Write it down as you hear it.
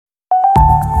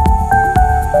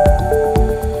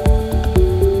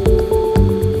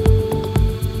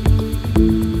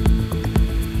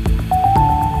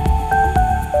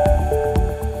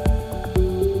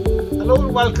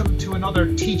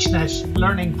TeachNet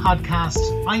Learning Podcast.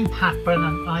 I'm Pat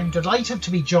Brennan. I'm delighted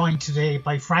to be joined today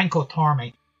by Frank Ó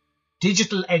Tormaigh,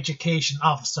 Digital Education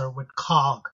Officer with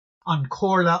COGG, An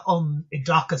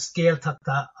Oideachas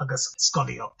Gaeltachta, agus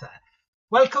Gaelscolaíochta.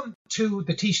 Welcome to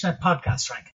the TeachNet Podcast,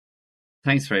 Frank.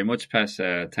 Thanks very much, Pat.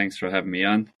 Thanks for having me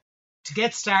on. To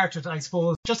get started, I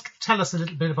suppose, just tell us a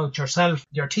little bit about yourself,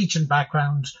 your teaching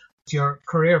background, your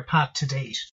career path to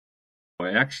date.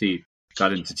 I actually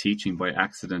got into teaching by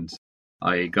accident.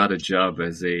 I got a job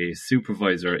as a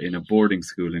supervisor in a boarding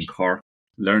school in Cork.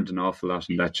 Learned an awful lot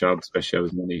in that job, especially I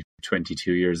was only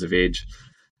 22 years of age.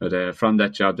 But from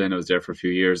that job then, I was there for a few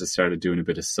years. I started doing a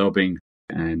bit of subbing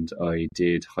and I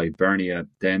did Hibernia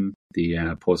then,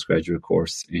 the postgraduate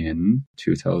course in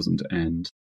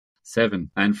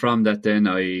 2007. And from that then,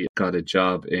 I got a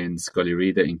job in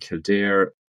Scoileíochta in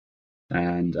Kildare.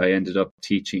 And I ended up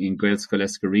teaching in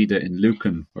Gaelscolaíochta in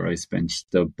Lucan, where I spent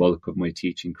the bulk of my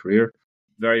teaching career.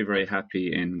 Very, very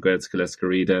happy in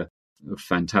Gaelscolaíochta, a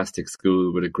fantastic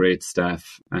school with a great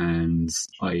staff. And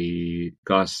I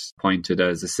got appointed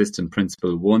as Assistant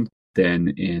Principal 1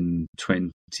 then in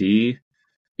 2018.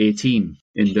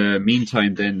 In the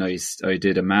meantime, then I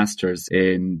did a Master's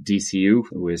in DCU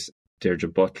with Deirdre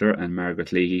Butler and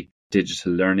Margaret Leahy.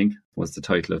 Digital Learning was the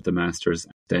title of the Master's.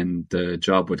 Then the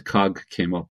job with COGG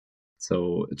came up.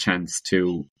 So a chance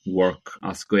to work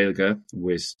as Gaeilge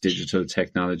with digital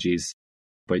technologies.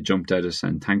 I jumped at it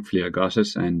and thankfully I got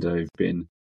it. And I've been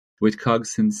with COGG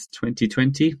since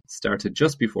 2020. Started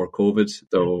just before COVID,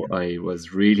 though I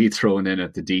was really thrown in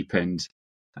at the deep end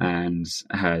and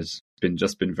has been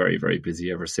very, very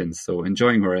busy ever since. So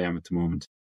enjoying where I am at the moment.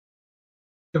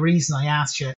 The reason I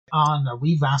asked you on, or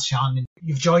we've asked you on, and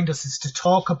you've joined us, is to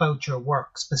talk about your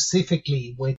work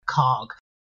specifically with COGG.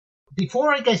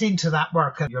 Before I get into that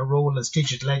work and your role as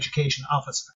Digital Education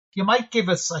Officer, you might give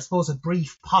us, I suppose, a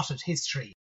brief potted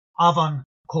history of An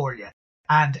Tairseach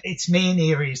and its main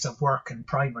areas of work in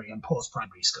primary and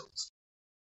post-primary schools.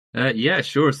 Yeah,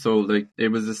 sure. So it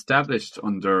was established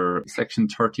under Section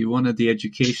 31 of the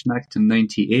Education Act in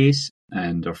 98.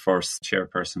 And our first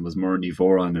chairperson was Mhúinteoiri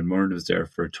Voran, and Mhúin was there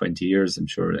for 20 years. I'm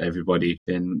sure everybody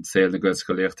in Sail na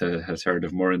Gaelscolaíochta has heard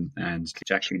of Mhúin. And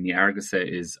Acmhainní Argasa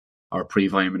is our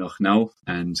pre-Bhaimeanach now.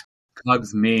 And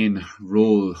COGG's main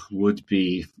role would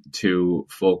be to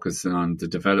focus on the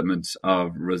development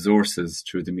of resources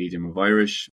through the medium of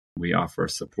Irish. We offer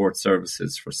support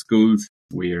services for schools.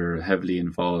 We're heavily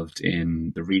involved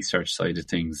in the research side of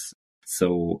things.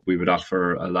 So we would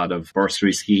offer a lot of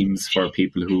bursary schemes for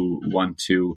people who want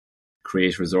to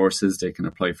create resources. They can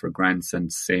apply for grants,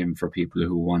 and same for people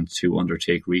who want to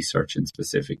undertake research in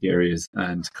specific areas.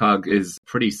 And COGG is a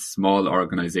pretty small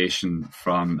organisation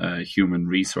from a human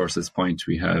resources point.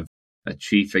 We have a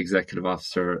chief executive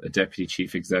officer, a deputy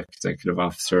chief executive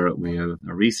officer. We have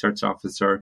a research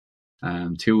officer,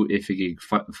 2 ifigig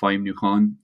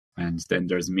Faimnuchan. And then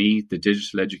there's me, the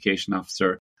digital education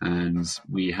officer. And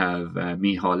we have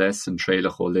Mícheál S. and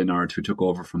Trailach Ó Linard, who took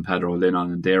over from Pedro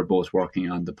Linnan, and they're both working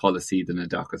on the policy, the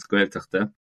Oideachas Gaeltachta.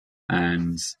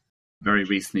 And very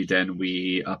recently then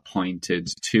we appointed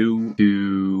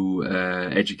 2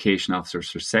 education officers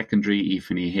for secondary,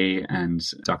 Aoifeanní Hay and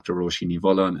Dr. Roisin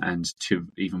Volon, and 2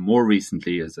 even more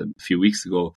recently, as a few weeks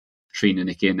ago, Trina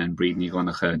Nickin and Bríd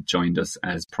Gonacha joined us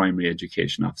as primary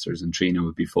education officers, and Trina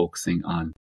will be focusing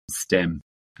on STEM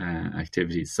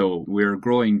activities. So we're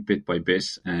growing bit by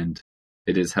bit, and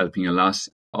it is helping a lot.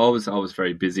 Always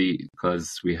very busy,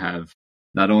 because we have,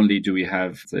 not only do we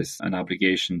have an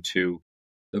obligation to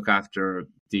look after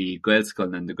the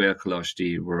Gaelscoil and the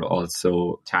Gaelscolaíochta, we're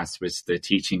also tasked with the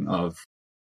teaching of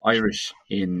Irish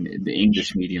in the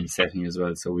English medium setting as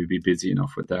well. So we'd be busy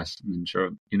enough with that. I'm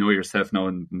sure you know yourself now,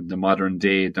 in the modern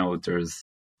day now, there's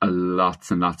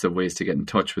lots and lots of ways to get in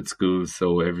touch with schools.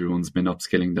 So everyone's been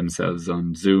upskilling themselves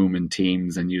on Zoom and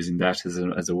Teams and using that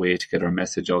as a way to get our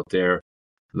message out there.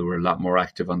 We're a lot more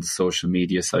active on the social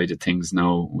media side of things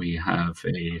now. We have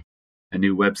a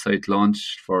new website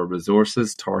launched for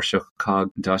resources,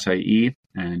 TeachNet.ie,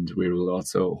 and we will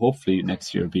also hopefully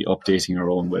next year be updating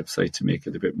our own website to make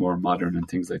it a bit more modern and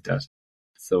things like that.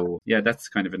 So yeah, that's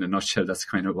kind of in a nutshell, that's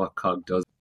kind of what COGG does.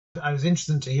 I was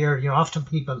interested to hear, often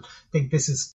people think this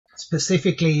is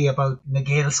specifically about the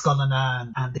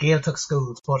Gaelscolaíochta and the Gaeltach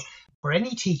schools, but for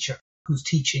any teacher who's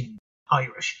teaching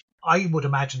Irish, I would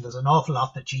imagine there's an awful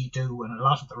lot that you do and a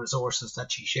lot of the resources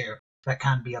that you share that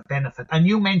can be of benefit. And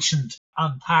you mentioned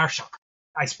An Tairseach.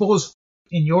 I suppose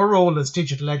in your role as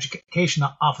Digital Education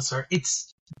Officer,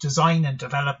 its design and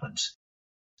development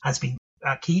has been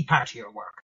a key part of your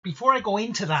work. Before I go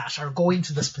into that or go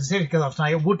into the specifics of it,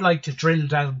 I would like to drill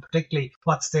down particularly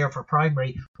what's there for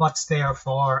primary, what's there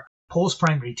for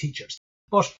post-primary teachers.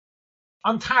 But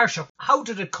An Tairseach, how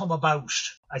did it come about?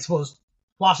 I suppose,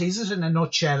 what is it in a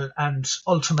nutshell, and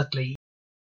ultimately,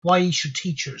 why should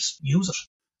teachers use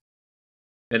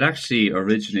it? It actually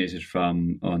originated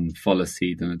from An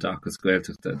Policy den Oideachas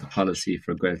Gaeltachta, the policy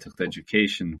for Gaeltacht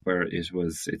education, where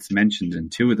it's mentioned in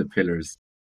two of the pillars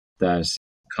that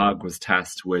COGG was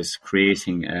tasked with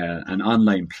creating an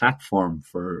online platform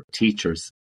for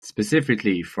teachers,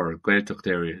 specifically for Gaeltacht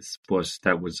areas, but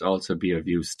that would also be of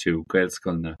use to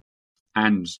Gaelscolaíochta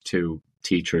and to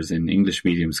teachers in English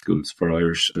medium schools for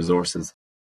Irish resources.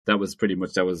 That was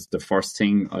the first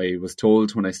thing I was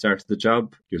told when I started the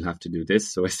job. You'll have to do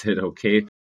this. So I said, okay.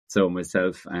 So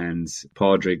myself and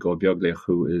Padraig Ó Beagla,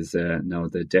 who is now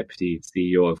the Deputy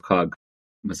CEO of COGG,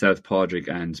 myself, Padraig,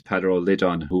 and Padro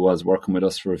Lidon, who was working with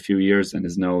us for a few years and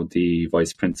is now the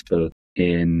Vice Principal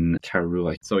in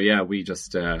Carrua. So yeah, we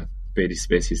just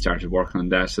basically started working on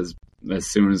that as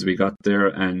soon as we got there.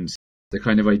 And the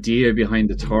kind of idea behind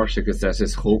the Tairseach is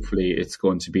that hopefully it's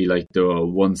going to be like the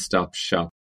one-stop shop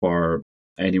for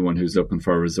anyone who's looking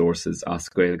for resources as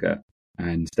Gaeilge,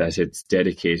 and that it's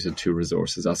dedicated to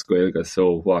resources as Gaeilge.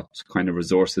 So what kind of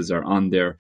resources are on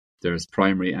there? There's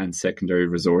primary and secondary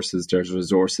resources. There's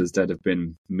resources that have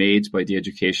been made by the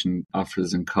education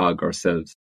officers in COGG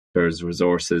ourselves. There's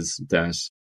resources that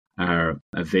are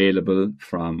available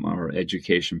from our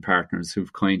education partners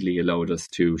who've kindly allowed us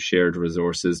to share the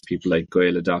resources. People like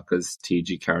Oideachas,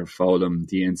 TG Car Fowlam,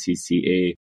 the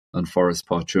NCCA, An Forest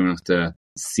Pátrúnachta,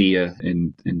 SIA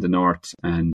in the north.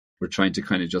 And we're trying to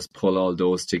kind of just pull all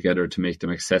those together to make them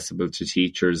accessible to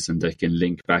teachers, and they can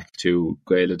link back to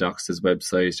Oideachas'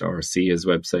 website or SIA's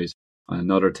website.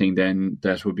 Another thing then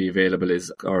that would be available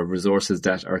is our resources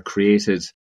that are created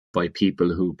by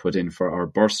people who put in for our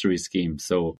bursary scheme.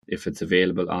 So if it's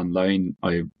available online,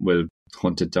 I will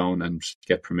hunt it down and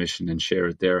get permission and share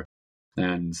it there.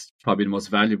 And probably the most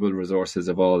valuable resources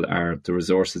of all are the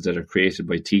resources that are created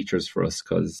by teachers for us,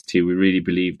 because we really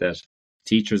believe that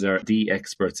teachers are the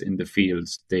experts in the field.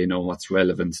 They know what's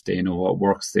relevant, they know what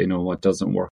works, they know what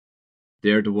doesn't work.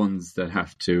 They're the ones that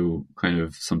have to kind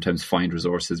of sometimes find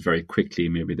resources very quickly.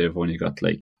 Maybe they've only got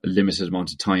like a limited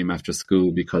amount of time after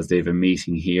school because they have a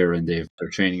meeting here and they're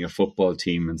training a football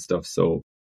team and stuff. So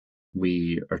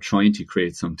we are trying to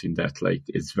create something that like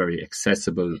is very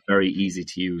accessible, very easy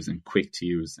to use and quick to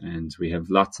use. And we have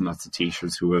lots and lots of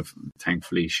teachers who have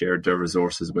thankfully shared their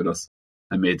resources with us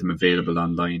and made them available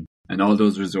online. And all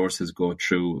those resources go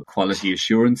through quality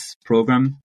assurance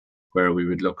program, where we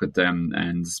would look at them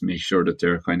and make sure that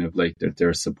they're kind of like that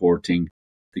they're supporting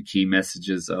the key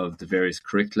messages of the various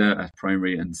curricula at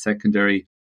primary and secondary,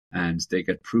 and they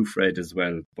get proofread as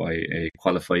well by a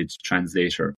qualified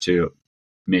translator to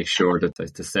make sure that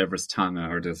the Severus Tonga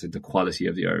or the quality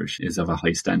of the Irish is of a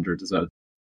high standard as well.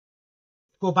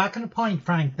 Go back on a point,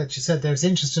 Frank, that you said there's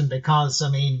interesting, because, I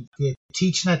mean, the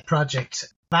TeachNet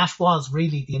project, that was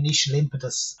really the initial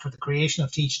impetus for the creation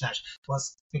of TeachNet,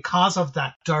 was because of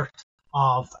that dearth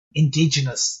of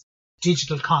indigenous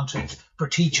digital content for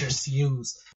teachers to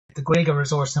use, the Gaeilge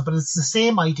resource. But it's the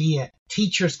same idea,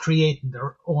 teachers creating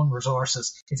their own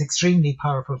resources is extremely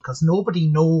powerful because nobody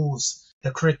knows the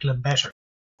curriculum better.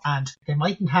 And they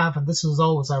mightn't have, and this was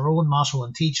always our own motto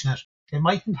in TeachNet, they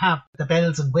mightn't have the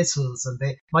bells and whistles and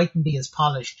they mightn't be as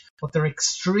polished, but they're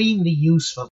extremely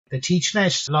useful. The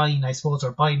TeachNet line, I suppose,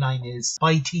 or byline is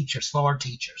by teachers for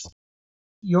teachers.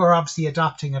 You're obviously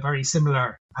adopting a very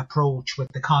similar approach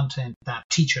with the content that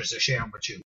teachers are sharing with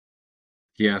you.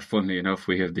 Yeah, funnily enough,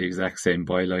 we have the exact same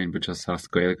byline, but just as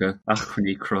Gaeilge.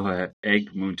 Acmhainní crutha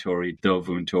ag Mhúinteoiri do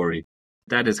Mhúinteoiri.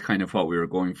 That is kind of what we were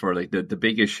going for. Like the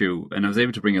big issue, and I was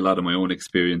able to bring a lot of my own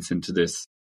experience into this,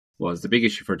 was the big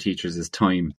issue for teachers is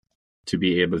time to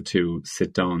be able to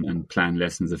sit down and plan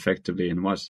lessons effectively. And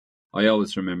what I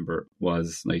always remember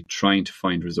was like trying to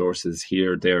find resources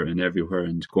here, there and everywhere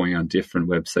and going on different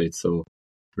websites. So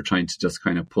we're trying to just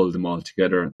kind of pull them all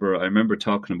together. I remember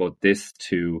talking about this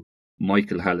to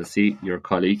Michael Hallisey, your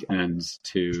colleague, and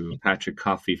to Patrick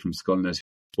Coffey from Skullnet.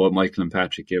 Both Michael and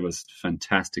Patrick gave us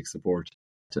fantastic support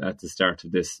at the start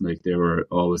of this. Like they were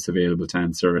always available to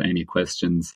answer any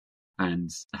questions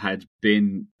and had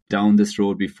been down this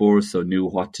road before, so knew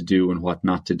what to do and what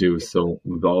not to do. So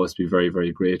we'd always be very,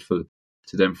 very grateful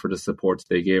to them for the support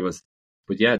they gave us.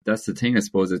 But yeah, that's the thing, I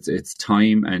suppose. It's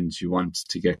time, and you want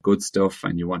to get good stuff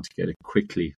and you want to get it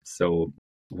quickly. So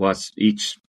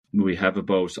we have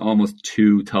about almost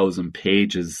 2,000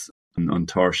 pages on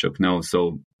Tairseach now.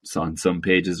 So on some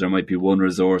pages there might be one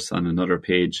resource, on another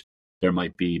page there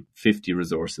might be 50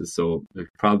 resources. So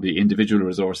probably individual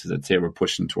resources, I'd say we're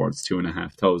pushing towards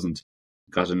 2,500.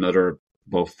 Got another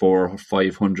about 400 or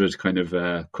 500 kind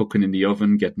of cooking in the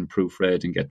oven, getting proofread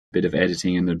and get a bit of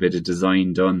editing and a bit of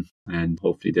design done. And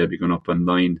hopefully they'll be going up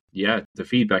online. Yeah, the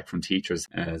feedback from teachers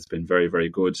has been very, very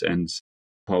good. And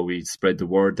how we spread the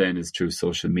word then is through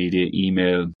social media,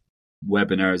 email,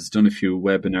 webinars. Done a few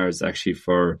webinars actually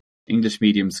for English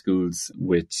medium schools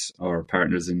with our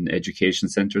partners in education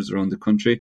centres around the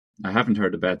country. I haven't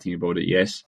heard a bad thing about it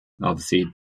yet, obviously,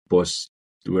 but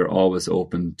we're always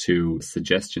open to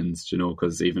suggestions,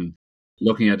 because even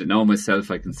looking at it now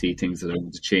myself, I can see things that I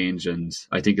want to change. And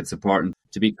I think it's important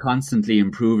to be constantly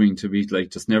improving, to be like,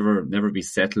 just never be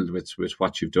settled with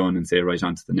what you've done and say, right,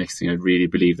 on to the next thing. I really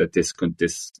believe that this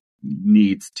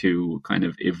needs to kind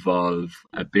of evolve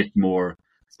a bit more,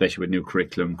 especially with new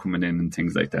curriculum coming in and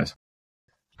things like that.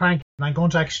 Frank, I'm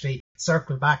going to actually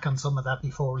circle back on some of that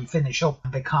before we finish up,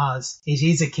 because it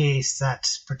is a case that,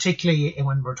 particularly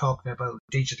when we're talking about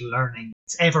digital learning,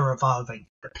 it's ever evolving.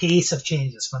 The pace of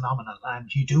change is phenomenal, and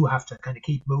you do have to kind of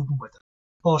keep moving with it.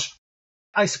 But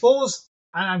I suppose,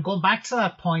 and I'm going back to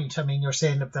that point, you're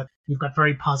saying that you've got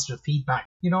very positive feedback.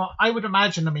 I would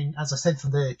imagine, as I said,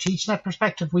 from the TeachNet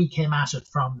perspective, we came at it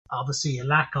from obviously a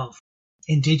lack of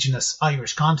Indigenous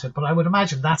Irish content, but I would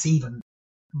imagine that's even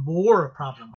more a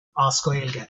problem. As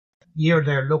Gaelge, you're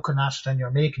there looking at it and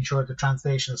you're making sure the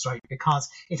translation is right, because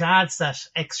it adds that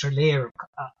extra layer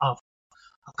of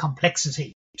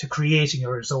complexity to creating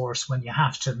a resource when you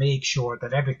have to make sure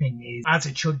that everything is as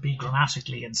it should be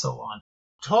grammatically and so on.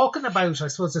 Talking about, I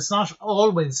suppose it's not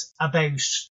always about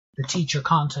the teacher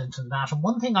content and that. And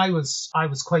one thing I was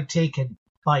quite taken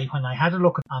by when I had a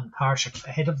look at An Tairseach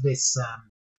ahead of this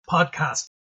podcast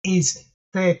is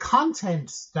the content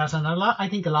that, and I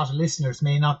think a lot of listeners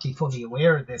may not be fully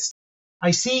aware of this.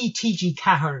 I see T.G.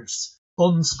 Cahir's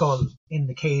bun skull in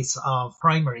the case of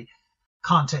primary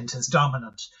content is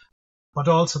dominant, but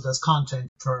also there's content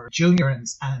for junior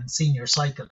and senior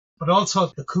cycle, but also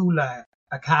the Cúla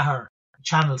Cahir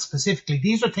channel specifically.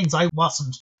 These are things I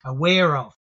wasn't aware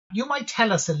of. You might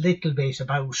tell us a little bit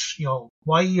about,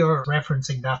 why you're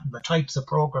referencing that and the types of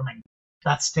programming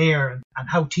that's there and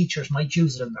how teachers might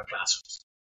use it in their classrooms.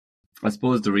 I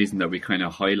suppose the reason that we kind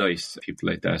of highlight people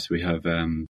like that, we have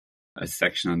a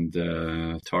section on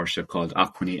the Tairseach called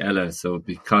Acmhainní. So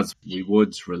because we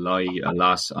would rely a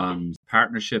lot on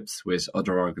partnerships with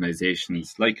other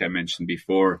organisations, like I mentioned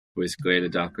before, with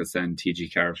Oideachas and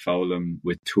TG Car Fowlam,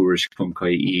 with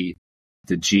Tacai,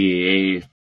 the GAA,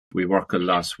 we work a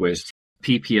lot with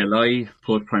PPLI,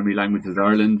 Post Primary Languages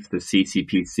Ireland, the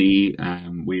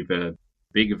CCPC. We've a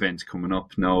big event coming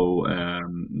up now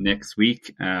next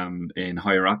week in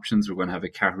Higher Options. We're going to have a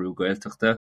Oideachas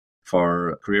Gaeltachta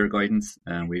for career guidance,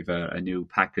 and we've a new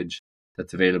package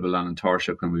that's available on An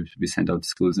Tairseach, and we'll be sent out to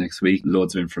schools next week.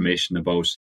 Loads of information about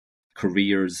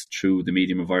careers through the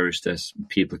medium of Irish that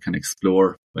people can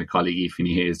explore. My colleague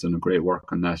Aoife has done a great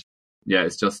work on that. Yeah,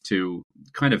 it's just to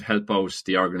kind of help out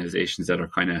the organisations that are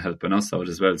kind of helping us out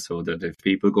as well, so that if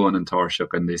people go on An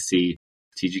Tairseach and they see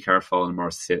TG Car Fowlam or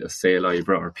COGG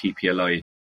or PPLI,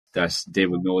 that they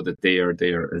will know that they are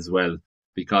there as well.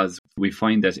 Because we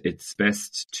find that it's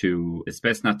best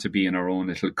not to be in our own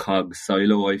little COGG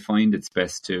silo. I find it's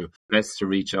best to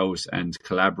reach out and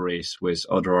collaborate with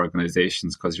other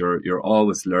organisations, because you're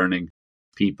always learning.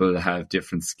 People have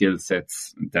different skill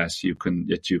sets that you can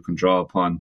draw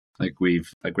upon. Like we've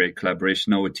a great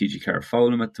collaboration now with TG Car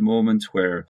Fowlam at the moment,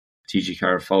 where TG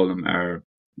Car Fowlam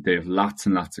they have lots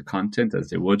and lots of content, as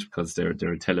they would, because they're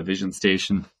a television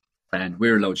station, and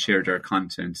we're allowed to share their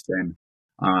content then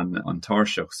on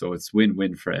Tairseach. So it's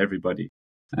win-win for everybody,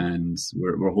 and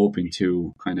we're hoping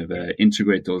to kind of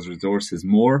integrate those resources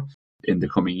more in the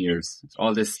coming years.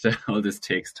 All this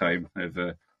takes time. I have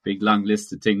a big long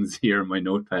list of things here in my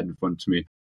notepad in front of me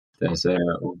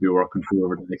that we'll be working through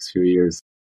over the next few years.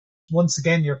 Once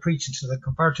again, you're preaching to the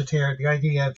converted here. The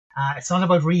idea of it's not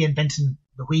about reinventing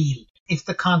the wheel. If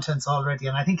the content's already,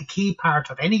 and I think a key part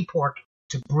of any portal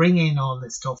to bring in all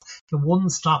this stuff, the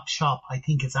one-stop shop, I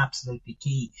think is absolutely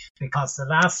key, because the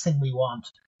last thing we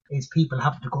want is people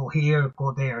having to go here,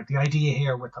 go there. The idea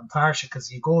here with An Tairseach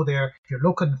is you go there, you're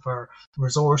looking for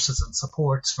resources and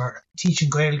supports for teaching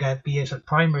Gaeilge, be it at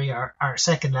primary or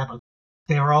second level.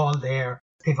 They're all there.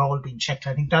 They've all been checked.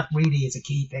 I think that really is a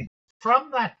key thing.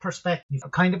 From that perspective,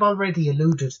 you've kind of already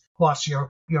alluded what your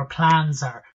plans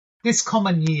are. This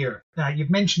coming year,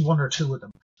 you've mentioned one or two of them.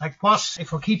 Like what,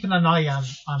 if we're keeping an eye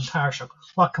on Tairseach,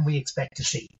 what can we expect to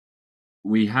see?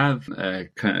 We have a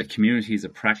community as a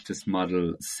practice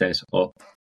model set up,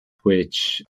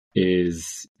 which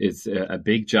is a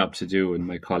big job to do, and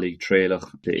my colleague Trélach,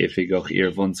 the Ifigach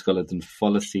Iar Mhúinteoiri and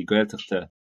Oideachas Gaeltachta,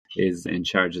 is in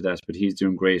charge of that. But he's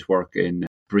doing great work in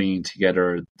bringing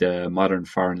together the modern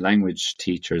foreign language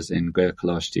teachers in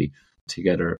Gaelscolaíochta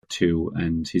together too,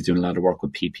 and he's doing a lot of work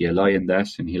with PPLI in that,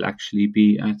 and he'll actually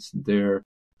be at their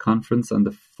conference on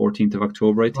the 14th of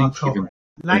October, I think.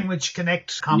 Language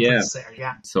Connect conference there,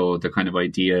 yeah. So the kind of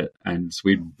idea, and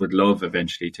we would love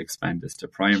eventually to expand this to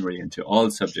primary and to all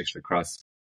subjects across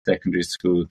secondary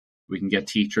school. We can get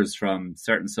teachers from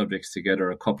certain subjects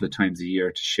together a couple of times a year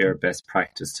to share best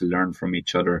practice, to learn from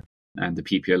each other. And the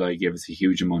PPLI gave us a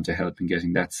huge amount of help in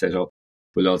getting that set up.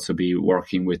 We'll also be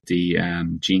working with the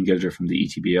Jean Gilder from the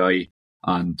ETBI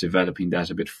on developing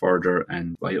that a bit further.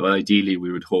 And ideally,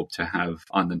 we would hope to have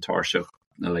on An Tairseach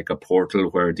like a portal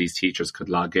where these teachers could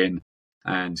log in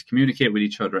and communicate with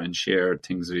each other and share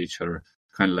things with each other,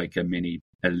 kind of like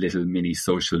a little mini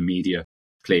social media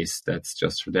place that's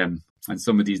just for them. And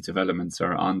some of these developments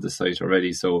are on the site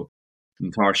already. So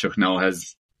An Tairseach now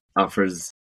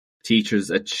offers teachers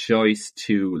a choice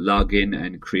to log in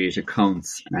and create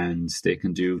accounts, and they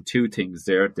can do two things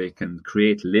there. They can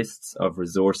create lists of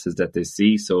resources that they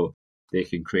see. So they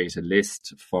can create a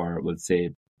list for, let's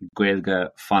say, Gaeilge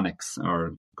phonics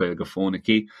or Gaeilge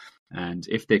phonicky, and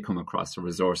if they come across a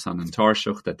resource on An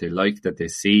Tairseach that they like, that they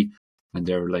see, and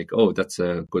they're like, oh, that's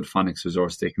a good phonics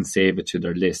resource, they can save it to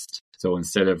their list. So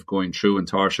instead of going through An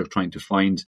Tairseach trying to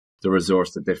find the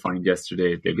resource that they find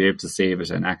yesterday, they'll be able to save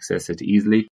it and access it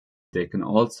easily. They can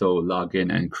also log in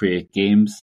and create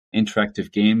games,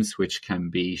 interactive games, which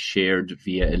can be shared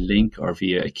via a link or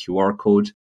via a QR code.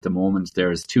 At the moment,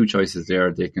 there's two choices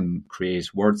there. They can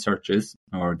create word searches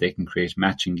or they can create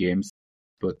matching games.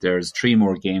 But there's 3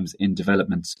 more games in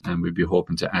development, and we'll be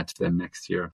hoping to add to them next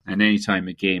year. And anytime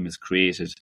a game is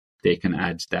created, they can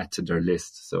add that to their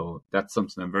list. So that's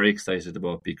something I'm very excited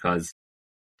about, because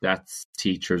that's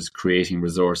teachers creating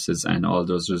resources, and all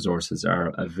those resources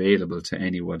are available to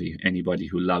anybody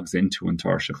who logs into An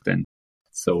Tairseach then.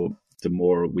 So the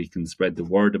more we can spread the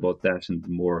word about that, and the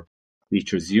more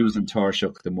teachers use An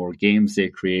Tairseach, the more games they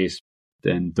create,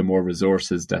 then the more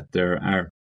resources that there are.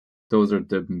 Those are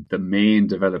the main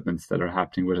developments that are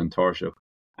happening with An Tairseach.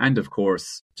 And of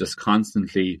course, just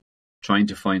constantly trying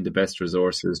to find the best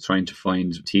resources, trying to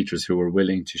find teachers who are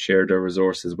willing to share their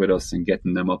resources with us and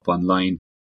getting them up online.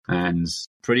 And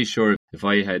pretty sure if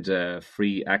I had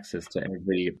free access to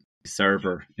every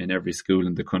server in every school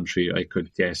in the country, I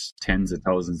could get tens of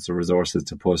thousands of resources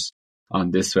to put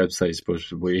on this website. But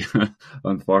we,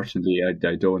 unfortunately,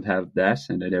 I don't have that,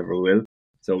 and I never will.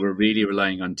 So we're really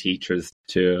relying on teachers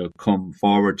to come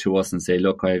forward to us and say,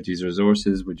 look, I have these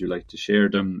resources. Would you like to share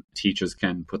them? Teachers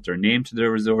can put their name to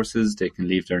their resources. They can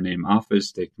leave their name off it.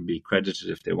 They can be credited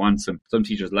if they want. Some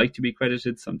teachers like to be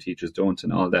credited. Some teachers don't.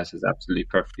 And all that is absolutely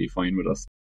perfectly fine with us.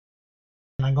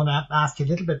 I'm going to ask you a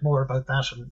little bit more about that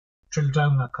and drill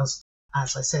down that, because,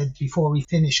 as I said before we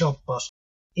finish up, but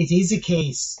it is a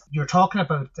case you're talking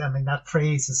about. I mean, that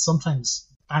phrase is sometimes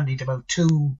bandied about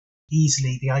too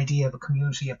easily, the idea of a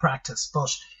community of practice,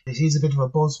 but it is a bit of a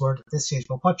buzzword at this stage.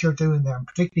 But what you're doing there, and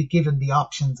particularly given the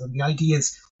options and the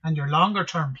ideas and your longer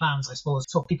term plans, I suppose,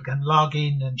 so people can log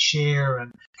in and share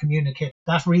and communicate,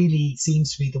 that really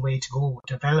seems to be the way to go,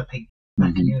 developing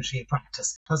that community of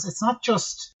practice. Because it's not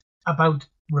just about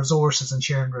resources and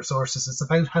sharing resources, it's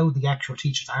about how the actual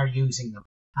teachers are using them.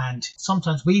 And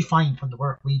sometimes we find from the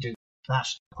work we do that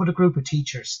put a group of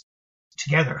teachers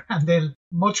together and they'll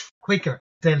much quicker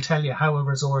they'll tell you how a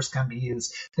resource can be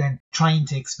used than trying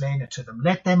to explain it to them.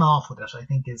 Let them off with it, I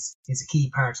think, is a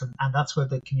key part, and that's where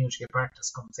the community of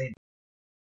practice comes in.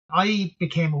 I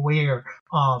became aware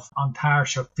of An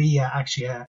Tairseach via actually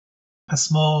a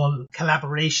small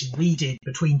collaboration we did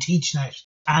between TeachNet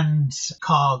and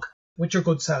COGG with your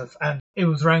good self, and it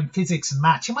was around physics and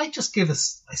maths. You might just give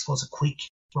us, I suppose, a quick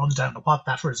rundown of what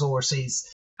that resource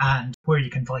is and where you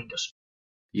can find it.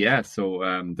 Yeah, so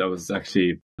that was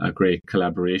actually a great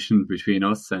collaboration between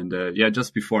us. And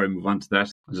just before I move on to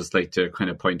that, I'd just like to kind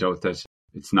of point out that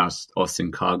it's not us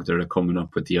in COGG that are coming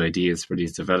up with the ideas for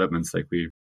these developments. Like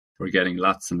we're getting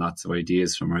lots and lots of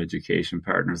ideas from our education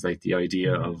partners. Like the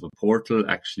idea of a portal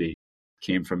actually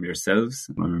came from yourselves.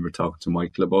 I remember talking to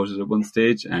Michael about it at one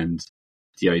stage, and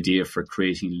the idea for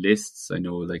creating lists. I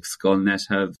know like SkullNet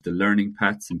have the learning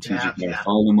paths, and TeachNet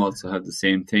also have the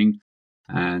same thing.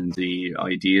 And the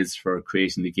ideas for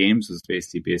creating the games was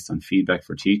basically based on feedback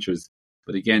for teachers.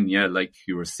 But again, like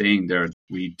you were saying there,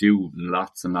 we do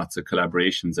lots and lots of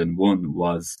collaborations. And one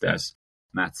was that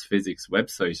Maths Physics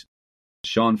website.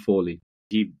 Sean Foley,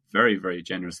 he very, very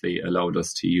generously allowed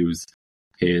us to use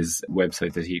his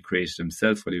website that he created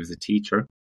himself while he was a teacher,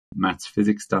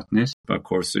 mathsphysics.net. But of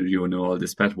course, all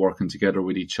this about working together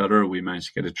with each other. We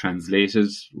managed to get it translated.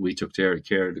 We took care of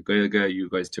the Gaeilge, you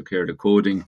guys took care of the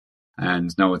coding, and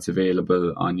now it's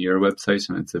available on your website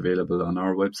and it's available on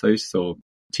our website. So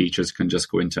teachers can just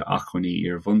go into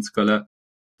Acmhainní ar Mhúinteoiri.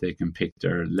 They can pick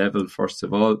their level first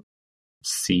of all,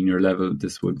 senior level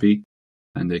this would be,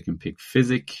 and they can pick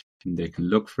physic and they can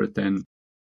look for it then.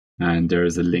 And there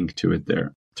is a link to it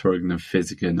there. Turgna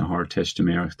Physica na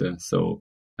Tairseach. So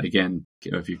again,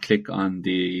 if you click on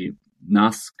the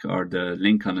NASC or the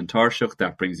link on An Tairseach,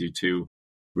 that brings you to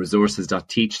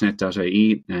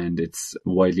resources.teachnet.ie, and it's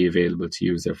widely available to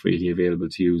use. They're freely available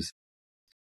to use.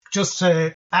 Just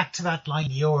back to that line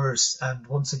of yours, and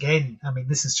once again, I mean,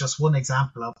 this is just one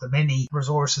example of the many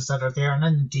resources that are there, and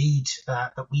indeed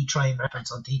that we try and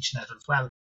reference on TeachNet as well.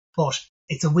 But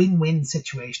it's a win-win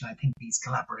situation, I think, these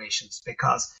collaborations,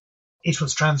 because it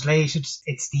was translated.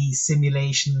 It's these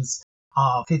simulations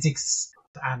of physics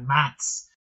and maths,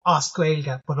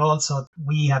 Gaeltachta, but also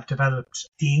we have developed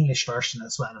the English version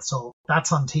as well. So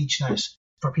that's on TeachNet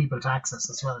for people to access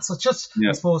as well. So just,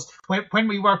 I suppose, when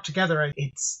we work together,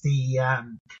 it's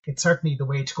it's certainly the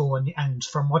way to go. And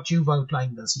from what you've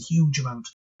outlined, there's a huge amount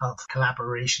of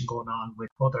collaboration going on with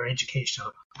other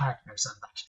educational partners and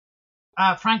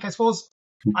that. Frank, I suppose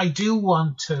I do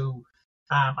want to,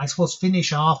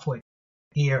 finish off with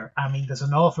here. I mean, there's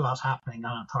an awful lot happening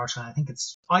on An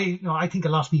Tairseach. I think a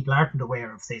lot of people aren't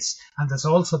aware of this. And there's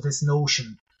also this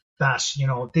notion that,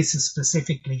 this is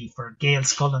specifically for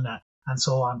Gaelscolaíochta and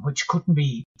so on, which couldn't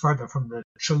be further from the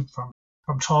truth from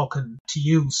talking to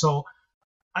you. So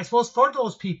I suppose for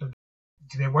those people,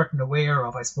 they weren't aware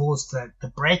of, I suppose, the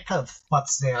breadth of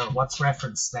what's there, what's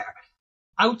referenced there.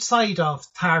 Outside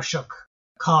of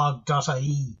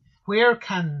TeachNet.ie, where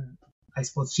can, I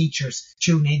suppose, teachers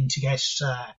tune in to get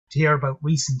to hear about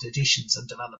recent additions and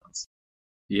developments?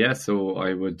 Yeah, so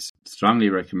I would strongly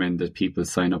recommend that people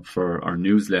sign up for our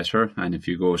newsletter. And if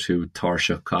you go to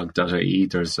TeachNet.ie,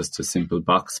 there's just a simple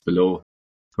box below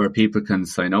where people can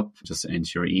sign up. Just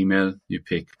enter your email, you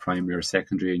pick primary or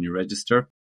secondary and you register.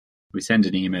 We send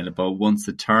an email about once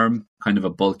a term, kind of a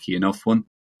bulky enough one.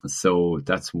 So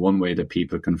that's one way that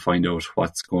people can find out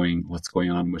what's going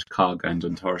on with COGG and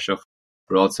An Tairseach.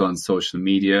 We're also on social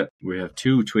media. We have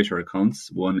 2 Twitter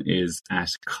accounts. One is at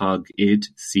COGGID,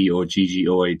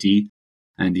 COGGOID,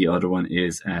 and the other one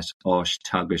is at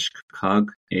Oideachas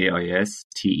COGG,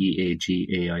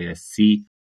 AISTEAGAISC,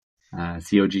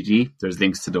 COGG. There's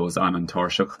links to those on An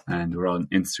Tairseach, and we're on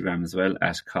Instagram as well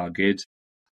at COGGID,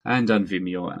 and on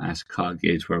Vimeo at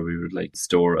COGGID, where we would like to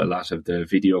store a lot of the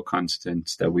video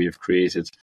content that we have created.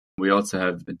 We also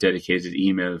have a dedicated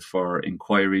email for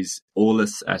inquiries,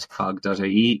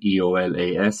 olas@cogg.ie,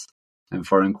 EOLAS. And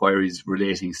for inquiries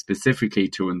relating specifically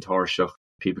to An Tairseach,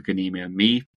 people can email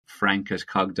me,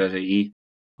 frank@cogg.ie,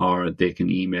 or they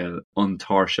can email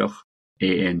Antairseach,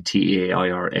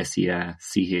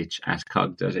 ANTAIRSEACH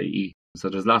 @cogg.ie. So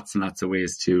there's lots and lots of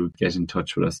ways to get in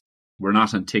touch with us. We're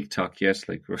not on TikTok yet,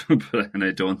 and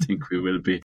I don't think we will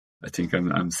be. I think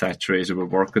I'm saturated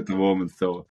with work at the moment,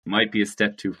 so it might be a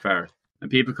step too far. And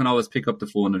people can always pick up the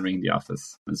phone and ring the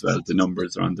office as well. The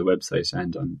numbers are on the website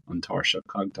and on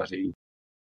TeachNet.ie.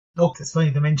 Look, it's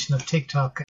funny the mention of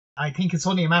TikTok. I think it's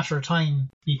only a matter of time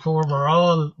before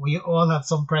we all have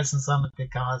some presence on it,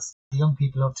 because the young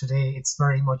people of today, it's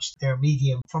very much their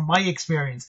medium, from my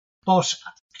experience. But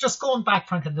just going back,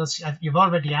 Frank, you've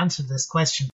already answered this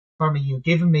question for me. You've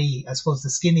given me, I suppose,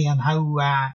 the skinny on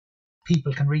how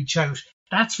people can reach out.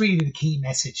 That's really the key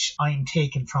message I'm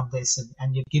taking from this,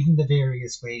 and you've given the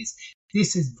various ways.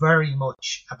 This is very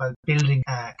much about building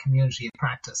a community of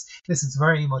practice. This is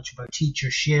very much about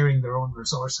teachers sharing their own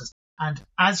resources. And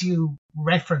as you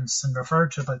reference and refer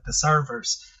to about the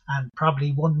servers and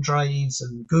probably OneDrives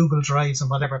and Google Drives and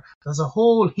whatever, there's a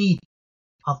whole heap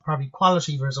of probably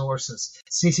quality resources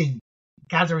sitting,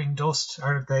 gathering dust,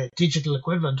 or the digital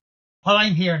equivalent. What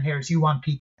I'm hearing here is you want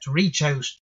people to reach out.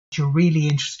 You're really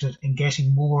interested in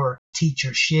getting more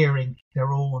teachers sharing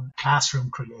their own classroom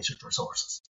created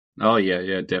resources. Oh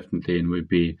yeah, definitely. And we'd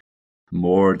be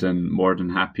more than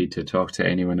happy to talk to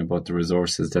anyone about the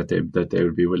resources that they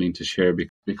would be willing to share,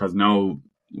 because now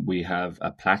we have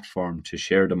a platform to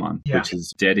share them on, which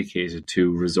is dedicated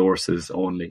to resources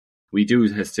only. We do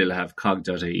still have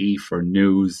COGG.ie for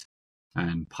news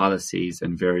and policies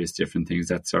and various different things.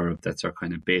 That's our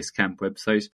kind of base camp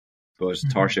website. But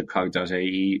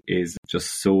TeachNet.ie is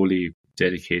just solely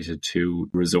dedicated to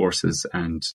resources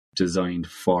and designed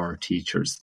for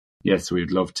teachers. Yes,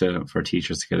 we'd love for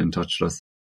teachers to get in touch with us.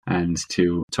 and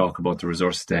to talk about the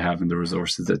resources they have and the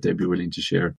resources that they'd be willing to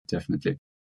share, definitely.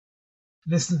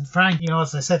 Listen, Frank,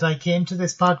 as I said, I came to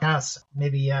this podcast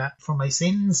maybe for my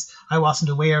sins. I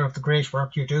wasn't aware of the great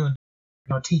work you're doing.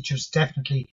 Teachers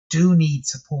definitely do need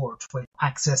support with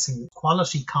accessing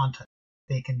quality content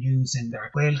they can use in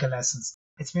their Gaeilge lessons.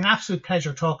 It's been an absolute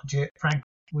pleasure talking to you, Frank.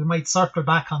 We might circle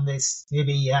back on this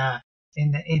maybe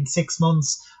in 6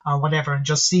 months or whatever and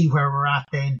just see where we're at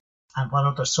then and what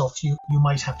other stuff you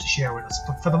might have to share with us.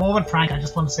 But for the moment, Frank, I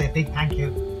just want to say a big thank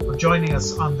you for joining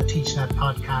us on the TeachNet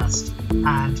podcast,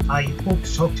 and I hope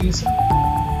to talk to you soon.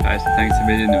 Guys, thanks a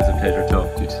million. It was a pleasure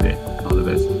talking to you today. All the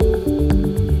best.